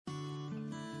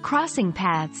Crossing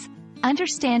paths.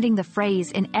 Understanding the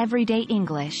phrase in everyday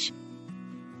English.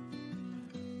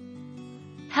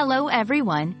 Hello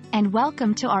everyone, and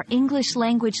welcome to our English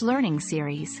language learning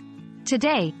series.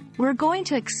 Today, we're going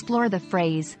to explore the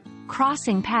phrase,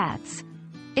 crossing paths.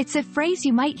 It's a phrase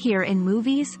you might hear in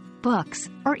movies, books,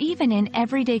 or even in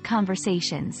everyday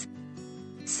conversations.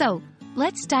 So,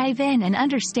 let's dive in and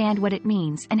understand what it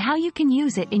means and how you can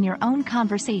use it in your own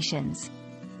conversations.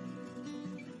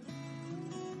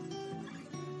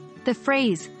 The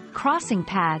phrase, crossing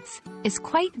paths, is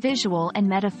quite visual and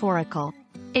metaphorical.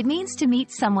 It means to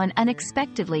meet someone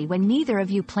unexpectedly when neither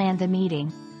of you planned the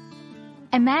meeting.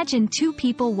 Imagine two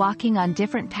people walking on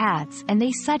different paths and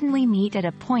they suddenly meet at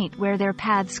a point where their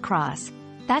paths cross.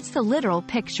 That's the literal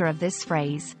picture of this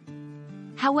phrase.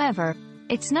 However,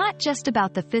 it's not just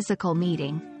about the physical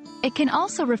meeting. It can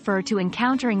also refer to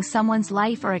encountering someone's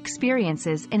life or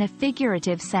experiences in a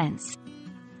figurative sense.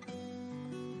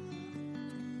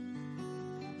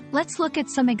 Let's look at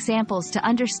some examples to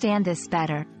understand this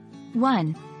better.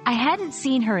 1. I hadn't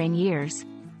seen her in years,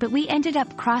 but we ended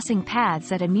up crossing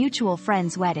paths at a mutual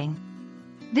friend's wedding.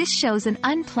 This shows an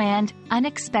unplanned,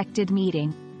 unexpected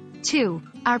meeting. 2.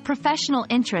 Our professional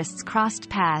interests crossed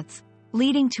paths,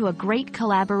 leading to a great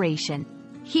collaboration.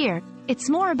 Here, it's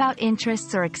more about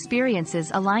interests or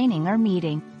experiences aligning or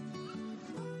meeting.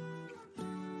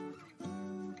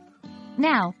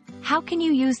 Now, how can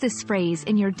you use this phrase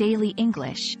in your daily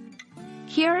English?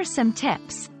 Here are some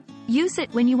tips. Use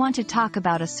it when you want to talk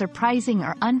about a surprising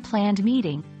or unplanned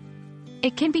meeting.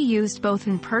 It can be used both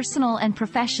in personal and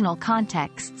professional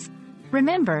contexts.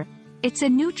 Remember, it's a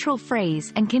neutral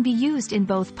phrase and can be used in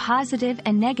both positive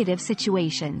and negative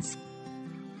situations.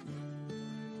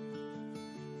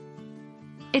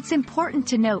 It's important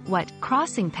to note what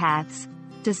crossing paths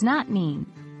does not mean.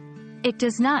 It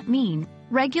does not mean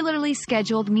regularly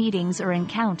scheduled meetings or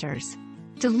encounters.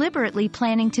 Deliberately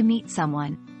planning to meet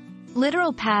someone.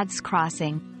 Literal paths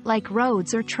crossing, like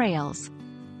roads or trails.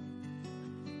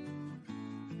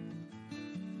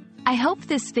 I hope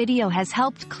this video has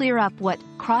helped clear up what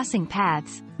crossing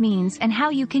paths means and how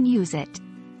you can use it.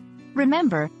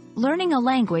 Remember, learning a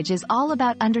language is all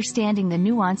about understanding the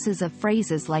nuances of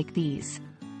phrases like these.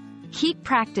 Keep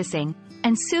practicing,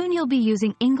 and soon you'll be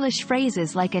using English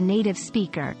phrases like a native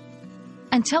speaker.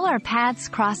 Until our paths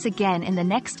cross again in the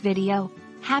next video,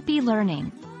 happy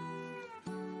learning!